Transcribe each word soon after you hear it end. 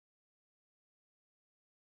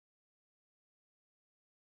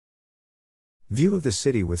View of the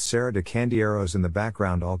city with Serra de Candeeiros in the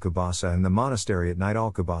background. Alcobaça and the monastery at night.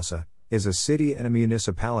 Alcobaça is a city and a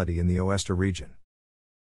municipality in the Oeste region.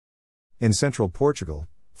 In Central Portugal,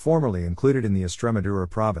 formerly included in the Estremadura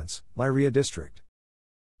Province, Leiria District.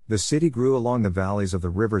 The city grew along the valleys of the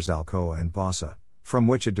rivers Alcoa and Baça, from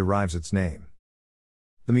which it derives its name.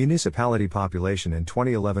 The municipality population in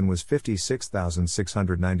 2011 was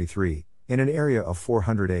 56,693, in an area of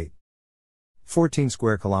 408.14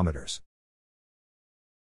 square kilometers.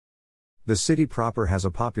 The city proper has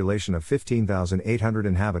a population of 15,800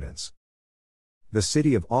 inhabitants. The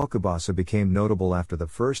city of Alcobaça became notable after the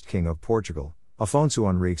first king of Portugal, Afonso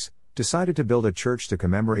Henriques, decided to build a church to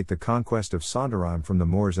commemorate the conquest of Santarém from the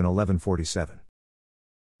Moors in 1147.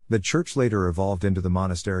 The church later evolved into the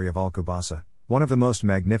monastery of Alcobaça, one of the most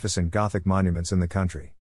magnificent Gothic monuments in the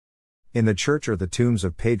country. In the church are the tombs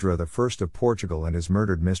of Pedro I of Portugal and his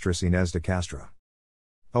murdered mistress Inês de Castro.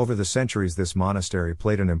 Over the centuries, this monastery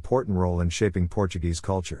played an important role in shaping Portuguese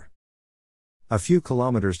culture. A few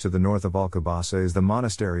kilometers to the north of Alcobaça is the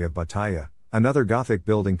monastery of Batalha, another Gothic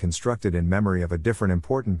building constructed in memory of a different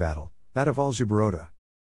important battle, that of Alcobaça.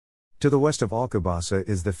 To the west of Alcobaça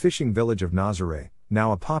is the fishing village of Nazaré,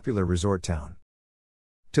 now a popular resort town.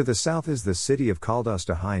 To the south is the city of Caldas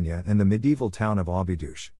da Rainha and the medieval town of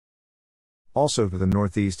Óbidos. Also to the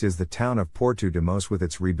northeast is the town of Porto de Mos with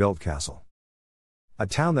its rebuilt castle. A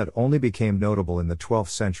town that only became notable in the 12th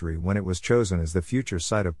century when it was chosen as the future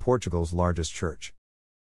site of Portugal's largest church.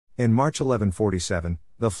 In March 1147,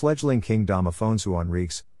 the fledgling king Dom Afonso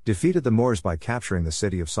Henriques defeated the Moors by capturing the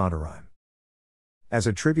city of Santarém. As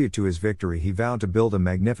a tribute to his victory, he vowed to build a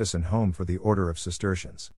magnificent home for the order of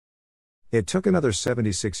Cistercians. It took another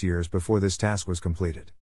 76 years before this task was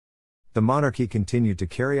completed. The monarchy continued to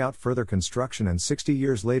carry out further construction, and 60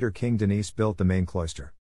 years later King Denis built the main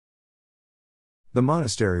cloister. The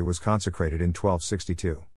monastery was consecrated in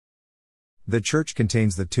 1262. The church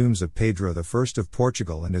contains the tombs of Pedro I of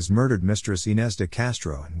Portugal and his murdered mistress Inês de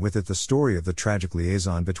Castro, and with it the story of the tragic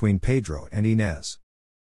liaison between Pedro and Inês.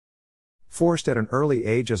 Forced at an early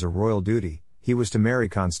age as a royal duty, he was to marry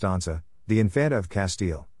Constanza, the Infanta of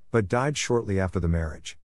Castile, but died shortly after the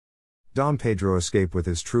marriage. Dom Pedro escaped with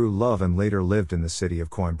his true love and later lived in the city of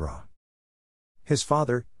Coimbra. His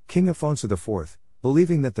father, King Afonso IV,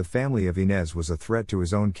 believing that the family of Inês was a threat to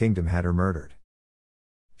his own kingdom, had her murdered.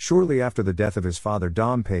 Shortly after the death of his father,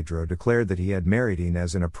 Dom Pedro declared that he had married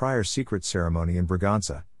Inês in a prior secret ceremony in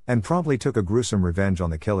Bragança, and promptly took a gruesome revenge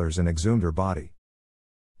on the killers and exhumed her body.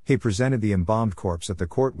 He presented the embalmed corpse at the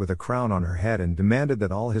court with a crown on her head and demanded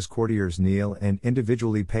that all his courtiers kneel and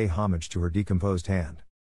individually pay homage to her decomposed hand.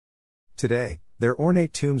 Today, their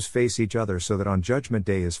ornate tombs face each other so that on Judgment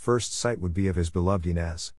Day his first sight would be of his beloved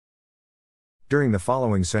Inês. During the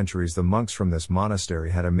following centuries, the monks from this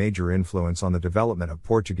monastery had a major influence on the development of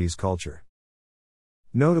Portuguese culture.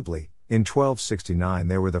 Notably, in 1269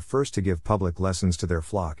 they were the first to give public lessons to their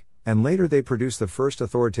flock, and later they produced the first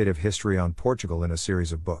authoritative history on Portugal in a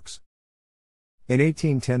series of books. In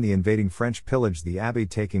 1810 the invading French pillaged the abbey,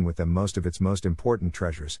 taking with them most of its most important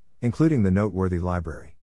treasures, including the noteworthy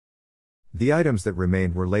library. The items that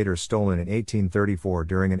remained were later stolen in 1834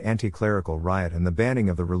 during an anti-clerical riot and the banning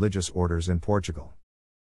of the religious orders in Portugal.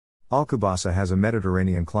 Alcobaça has a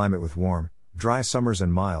Mediterranean climate with warm, dry summers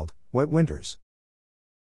and mild, wet winters.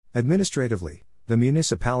 Administratively, the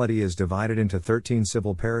municipality is divided into 13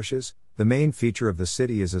 civil parishes. The main feature of the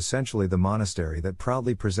city is essentially the monastery that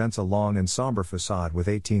proudly presents a long and somber facade with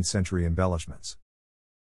 18th century embellishments.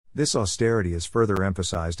 This austerity is further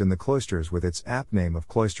emphasized in the cloisters with its apt name of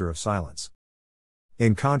Cloister of Silence.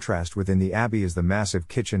 In contrast, within the abbey is the massive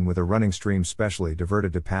kitchen with a running stream specially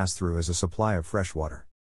diverted to pass through as a supply of fresh water.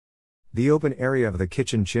 The open area of the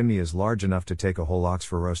kitchen chimney is large enough to take a whole ox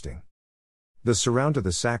for roasting. The surround to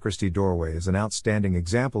the sacristy doorway is an outstanding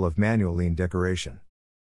example of Manueline decoration.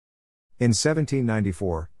 In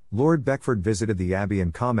 1794, Lord Beckford visited the abbey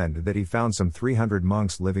and commented that he found some 300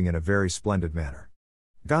 monks living in a very splendid manner.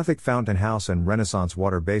 Gothic fountain house and Renaissance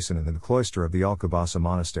water basin in the cloister of the Alcobaça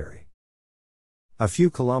monastery. A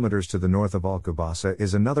few kilometers to the north of Alcobaça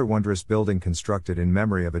is another wondrous building constructed in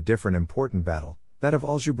memory of a different important battle, that of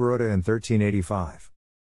Alcobaça in 1385.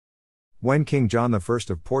 When King John I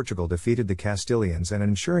of Portugal defeated the Castilians and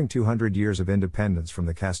ensuring 200 years of independence from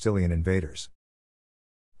the Castilian invaders.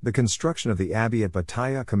 The construction of the abbey at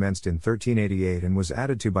Batalha commenced in 1388 and was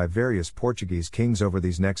added to by various Portuguese kings over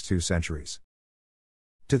these next 2 centuries.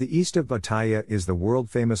 To the east of Batalha is the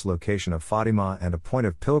world-famous location of Fátima and a point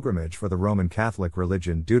of pilgrimage for the Roman Catholic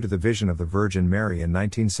religion due to the vision of the Virgin Mary in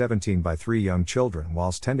 1917 by 3 young children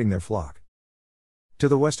whilst tending their flock. To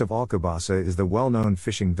the west of Alcobaça is the well-known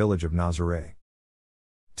fishing village of Nazaré.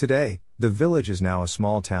 Today, the village is now a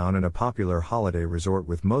small town and a popular holiday resort,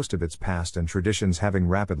 with most of its past and traditions having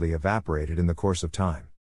rapidly evaporated in the course of time.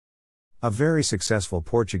 A very successful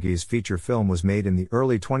Portuguese feature film was made in the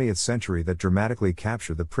early 20th century that dramatically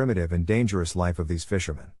captured the primitive and dangerous life of these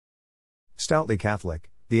fishermen. Stoutly Catholic,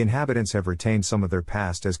 the inhabitants have retained some of their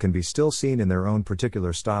past, as can be still seen in their own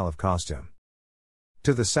particular style of costume.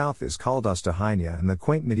 To the south is Caldas da Rainha and the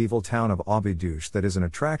quaint medieval town of Óbidos that is an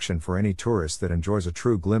attraction for any tourist that enjoys a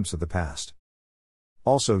true glimpse of the past.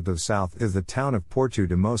 Also to the south is the town of Porto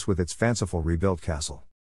de Mos with its fanciful rebuilt castle.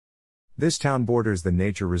 This town borders the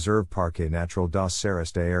nature reserve Parque Natural das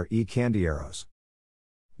Serras de Candeeiros.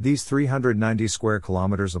 These 390 square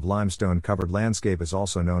kilometers of limestone-covered landscape is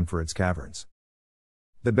also known for its caverns.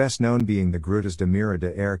 The best known being the Grutas de Mira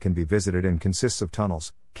de Air can be visited and consists of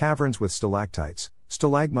tunnels, caverns with stalactites,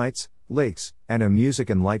 stalagmites, lakes, and a music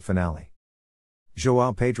and light finale.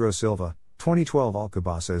 João Pedro Silva, 2012.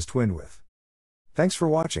 Alcobaça is twinned with. Thanks for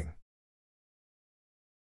watching.